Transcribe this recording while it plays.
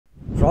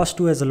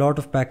ROS2 has a lot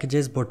of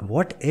packages, but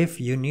what if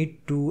you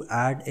need to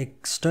add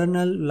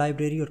external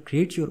library or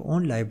create your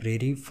own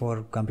library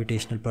for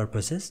computational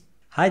purposes?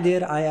 Hi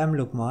there, I am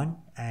Lukman,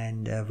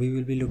 and we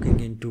will be looking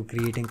into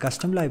creating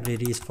custom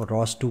libraries for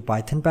ROS2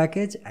 Python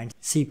package and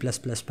C++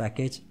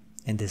 package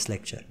in this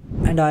lecture.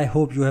 And I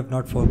hope you have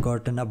not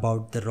forgotten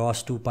about the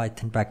ROS2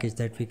 Python package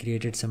that we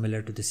created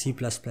similar to the C++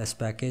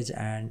 package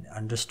and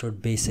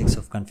understood basics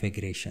of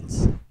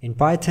configurations. In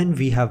Python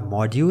we have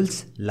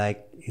modules,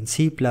 like in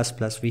C++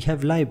 we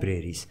have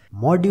libraries.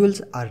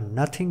 Modules are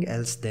nothing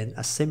else than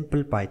a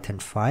simple Python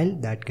file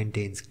that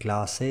contains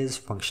classes,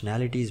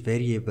 functionalities,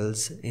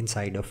 variables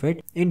inside of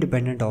it,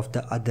 independent of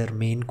the other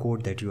main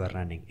code that you are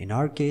running. In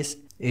our case,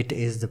 it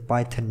is the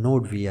Python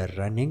node we are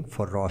running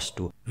for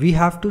ROS2. We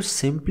have to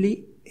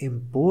simply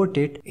import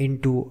it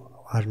into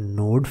our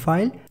node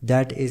file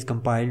that is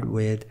compiled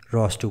with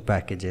ROS2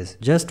 packages.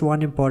 Just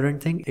one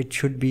important thing, it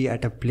should be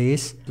at a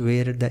place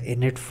where the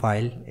init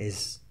file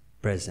is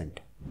present.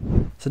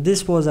 So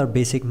this was our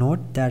basic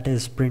node that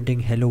is printing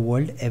hello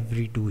world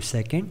every 2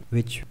 seconds,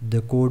 which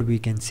the code we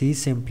can see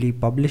simply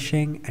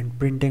publishing and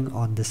printing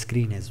on the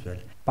screen as well.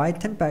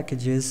 Python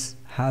packages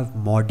have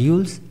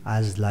modules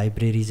as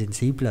libraries in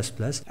C++,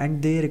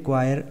 and they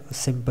require a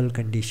simple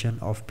condition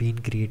of being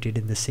created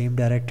in the same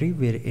directory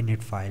where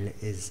init file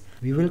is.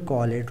 We will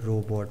call it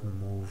robot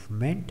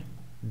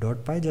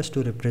movement.py just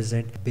to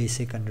represent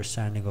basic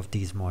understanding of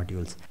these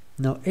modules.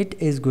 Now it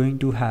is going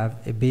to have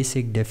a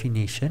basic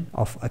definition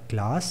of a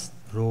class,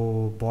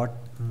 robot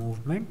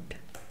movement.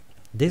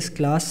 This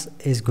class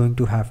is going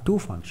to have two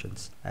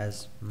functions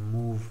as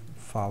move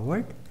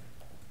forward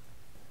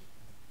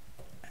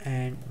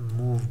and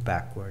move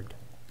backward.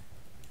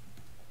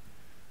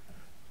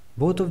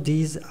 Both of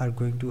these are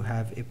going to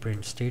have a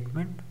print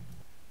statement.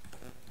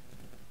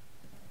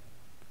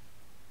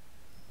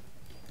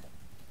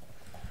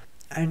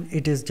 And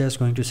it is just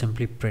going to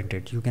simply print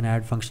it. You can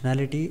add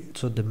functionality.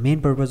 So the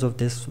main purpose of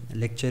this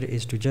lecture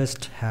is to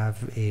just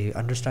have a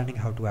understanding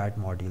how to add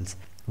modules.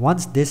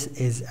 Once this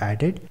is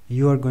added,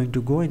 you are going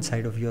to go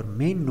inside of your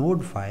main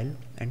node file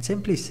and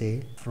simply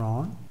say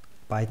from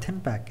Python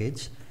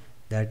package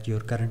that your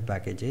current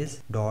package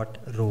is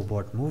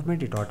 .robot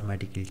movement. It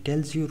automatically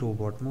tells you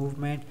robot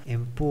movement,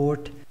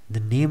 import the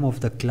name of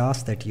the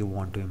class that you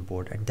want to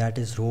import, and that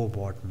is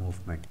robot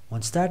movement.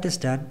 Once that is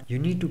done, you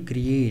need to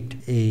create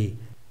a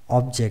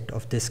object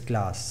of this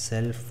class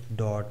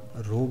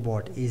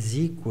self.robot is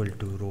equal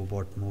to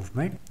robot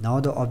movement. Now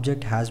the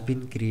object has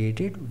been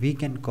created. We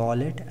can call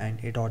it and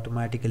it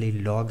automatically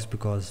logs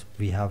because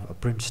we have a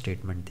print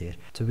statement there.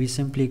 So we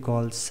simply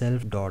call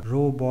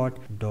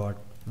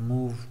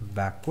self.robot.move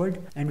backward,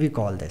 and we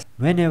call this.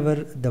 Whenever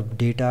the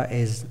data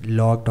is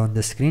logged on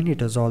the screen,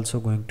 it is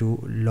also going to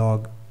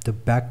log the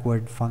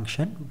backward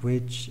function,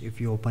 which if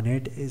you open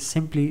it is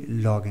simply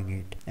logging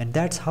it. And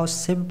that's how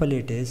simple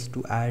it is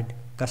to add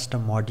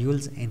custom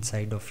modules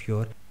inside of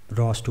your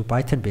ROS2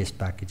 Python based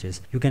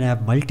packages. You can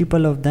have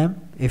multiple of them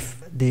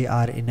if they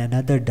are in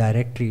another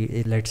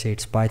directory. Let's say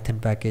it's Python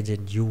package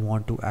and you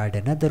want to add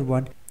another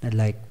one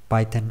like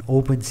Python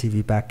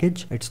OpenCV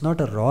package. It's not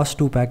a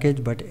ROS2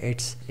 package, but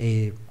it's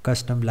a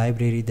custom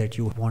library that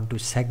you want to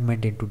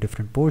segment into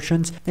different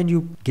portions. Then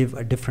you give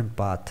a different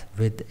path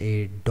with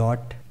a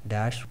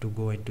 .dash to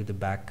go into the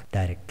back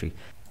directory.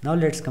 Now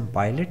let's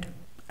compile it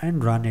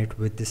and run it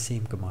with the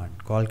same command.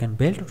 Call can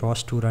build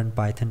ROS2 run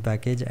Python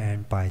package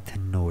and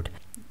Python node.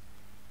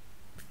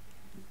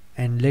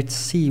 And let's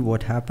see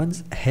what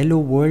happens. Hello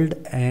world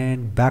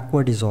and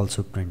backward is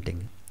also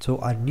printing. So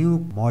our new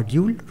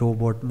module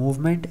robot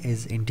movement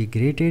is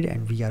integrated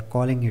and we are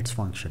calling its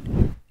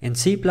function. In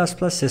C++,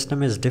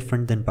 system is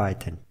different than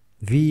Python.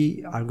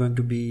 We are going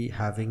to be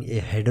having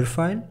a header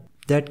file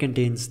that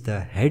contains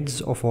the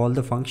heads of all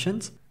the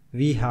functions.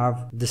 We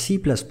have the C++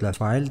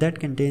 file that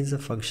contains the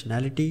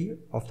functionality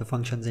of the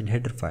functions in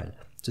header file.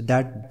 So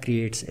that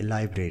creates a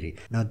library.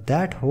 Now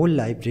that whole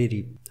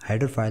library,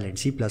 header file and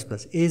C++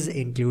 is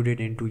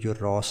included into your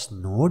ROS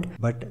node,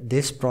 but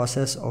this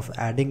process of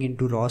adding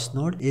into ROS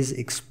node is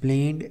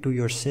explained to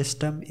your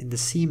system in the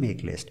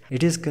CMakeList.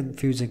 It is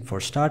confusing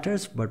for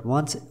starters, but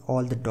once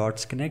all the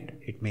dots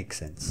connect, it makes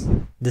sense.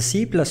 The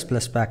C++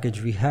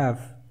 package we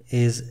have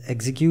is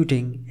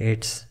executing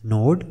its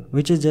node,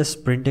 which is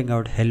just printing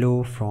out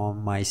hello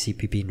from my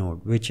CPP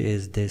node, which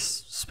is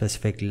this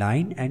specific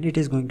line, and it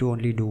is going to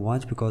only do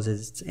once because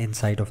it's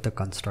inside of the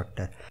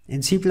constructor.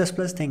 In C++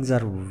 things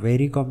are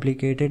very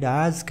complicated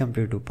as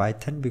compared to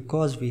Python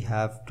because we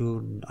have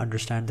to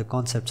understand the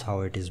concepts how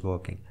it is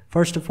working.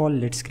 First of all,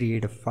 let's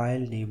create a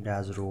file named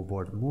as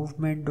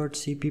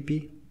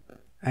robotmovement.cpp,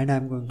 and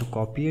I'm going to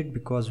copy it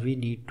because we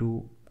need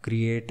to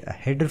create a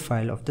header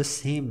file of the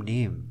same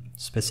name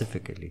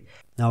specifically.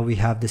 Now we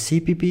have the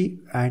CPP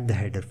and the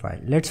header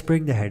file. Let's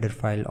bring the header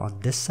file on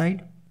this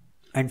side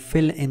and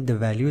fill in the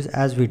values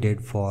as we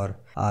did for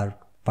our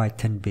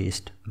Python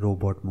based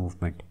robot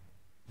movement.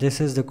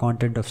 This is the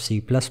content of C++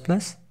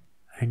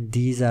 and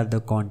these are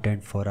the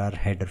content for our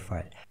header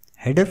file.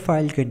 Header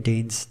file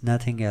contains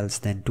nothing else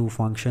than two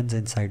functions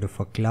inside of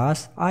a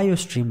class.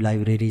 IOStream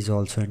library is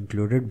also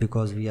included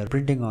because we are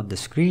printing on the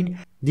screen.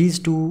 These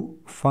two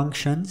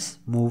functions,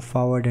 move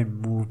forward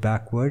and move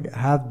backward,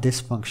 have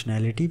this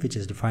functionality which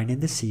is defined in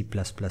the C++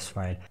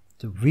 file.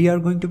 So we are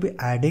going to be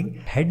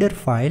adding header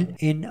file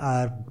in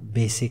our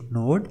basic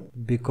node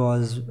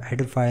because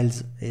header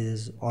files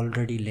is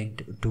already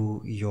linked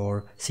to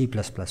your C++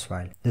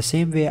 file. The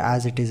same way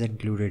as it is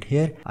included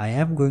here, I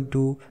am going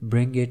to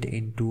bring it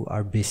into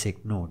our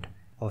basic node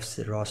of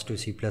ROS2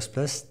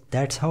 C++.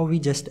 That's how we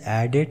just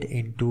add it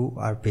into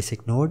our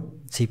basic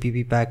node,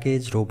 cpp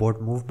package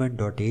robot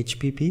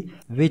movement.hpp,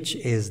 which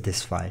is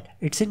this file.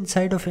 It's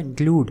inside of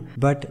include,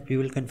 but we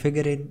will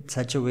configure in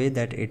such a way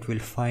that it will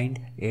find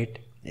it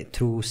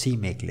through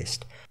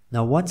CMakeList.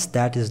 Now once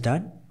that is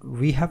done,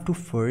 we have to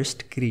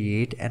first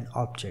create an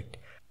object,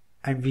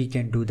 and we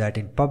can do that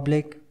in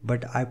public,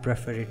 but I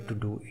prefer it to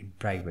do in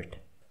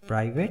private,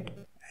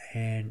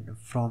 and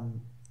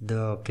from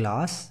the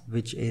class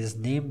which is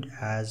named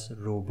as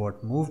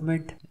robot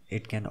movement,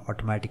 it can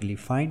automatically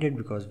find it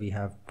because we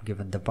have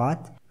given the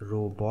path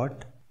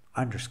robot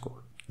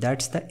underscore.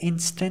 That's the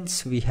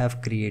instance we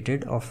have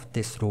created of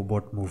this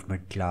robot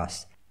movement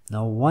class.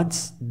 Now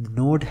once the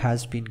node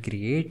has been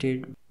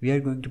created, we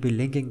are going to be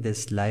linking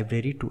this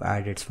library to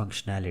add its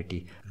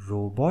functionality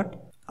robot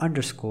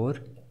underscore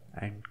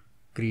and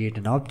create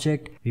an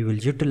object. We will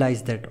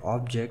utilize that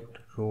object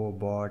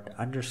robot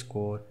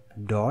underscore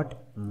dot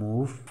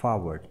move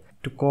forward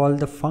to call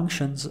the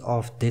functions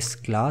of this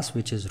class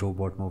which is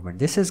robot movement.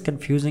 This is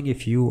confusing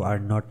if you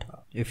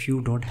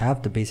don't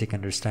have the basic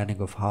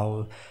understanding of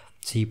how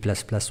C++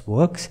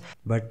 works,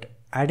 but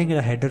adding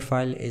a header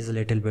file is a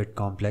little bit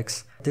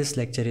complex. This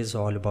lecture is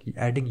all about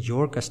adding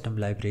your custom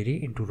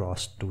library into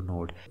ROS2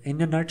 node.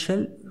 In a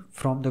nutshell,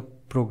 from the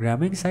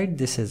programming side,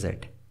 this is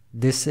it.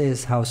 This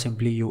is how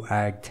simply you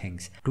add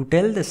things. To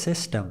tell the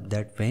system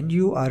that when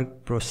you are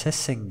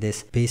processing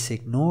this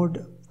basic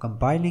node,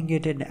 compiling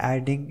it and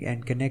adding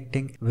and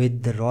connecting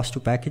with the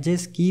ROS2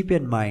 packages, keep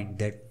in mind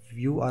that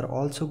you are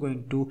also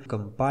going to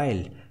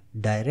compile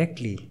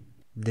directly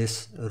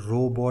this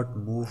robot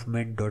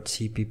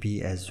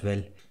movement.cpp as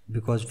well,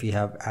 because we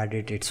have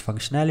added its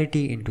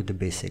functionality into the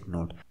basic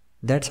node.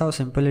 That's how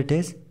simple it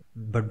is.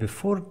 But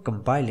before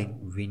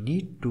compiling, we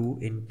need to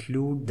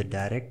include the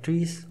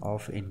directories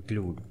of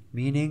include,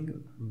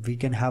 meaning we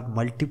can have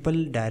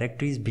multiple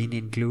directories being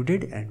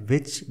included, and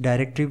which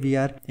directory we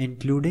are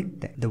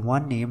including, the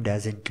one named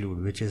as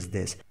include, which is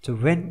this. So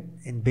when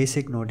in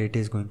basic node it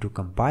is going to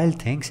compile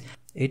things,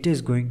 it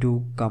is going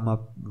to come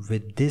up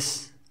with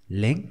this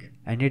link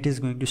and it is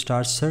going to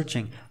start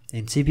searching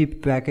in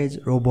cpp package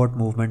robot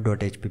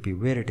movement.hpp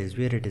where it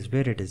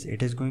is.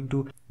 It is going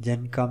to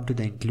then come to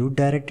the include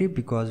directory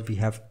because we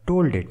have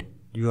told it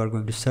you are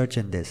going to search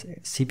in this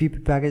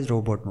cpp package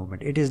robot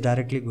movement. It is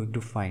directly going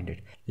to find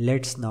it.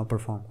 Let's now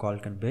perform call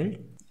can build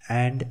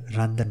and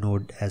run the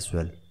node as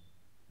well.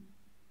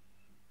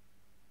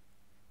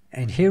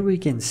 And here we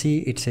can see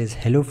it says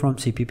hello from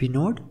cpp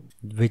node,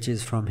 which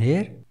is from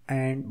here,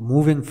 and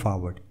moving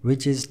forward,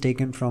 which is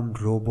taken from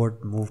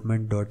robot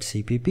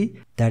movement.cpp.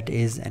 That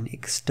is an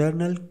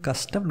external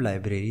custom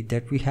library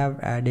that we have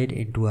added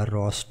into our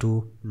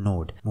ROS2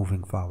 node.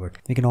 Moving forward,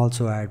 we can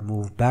also add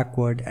move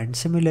backward, and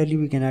similarly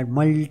we can add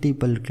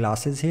multiple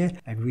classes here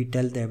and we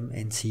tell them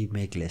in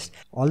CMakeList.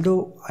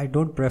 Although I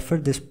don't prefer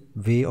this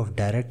way of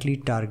directly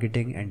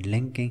targeting and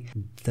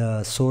linking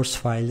the source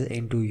files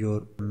into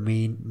your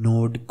main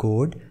node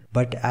code,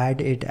 but add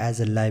it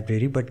as a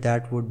library, but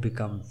that would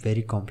become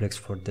very complex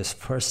for this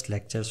first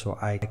lecture, so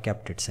I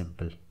kept it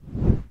simple.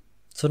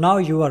 So now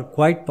you are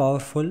quite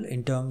powerful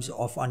in terms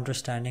of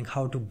understanding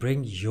how to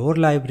bring your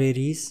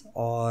libraries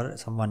or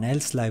someone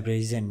else's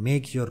libraries and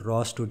make your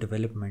ROS2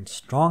 development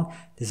strong.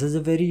 This is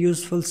a very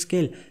useful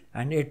skill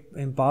and it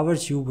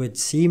empowers you with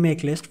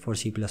CMakeList for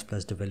C++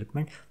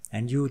 development.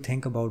 And you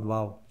think about,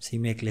 wow,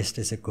 CMakeList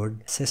is a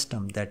good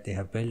system that they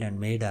have built and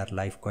made our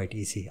life quite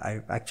easy.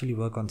 I actually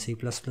work on C++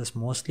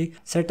 mostly.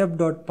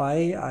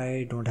 Setup.py,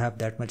 I don't have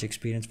that much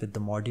experience with the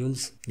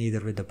modules, neither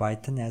with the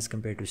Python as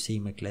compared to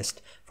CMakeList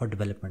for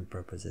development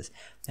purposes.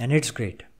 And it's great.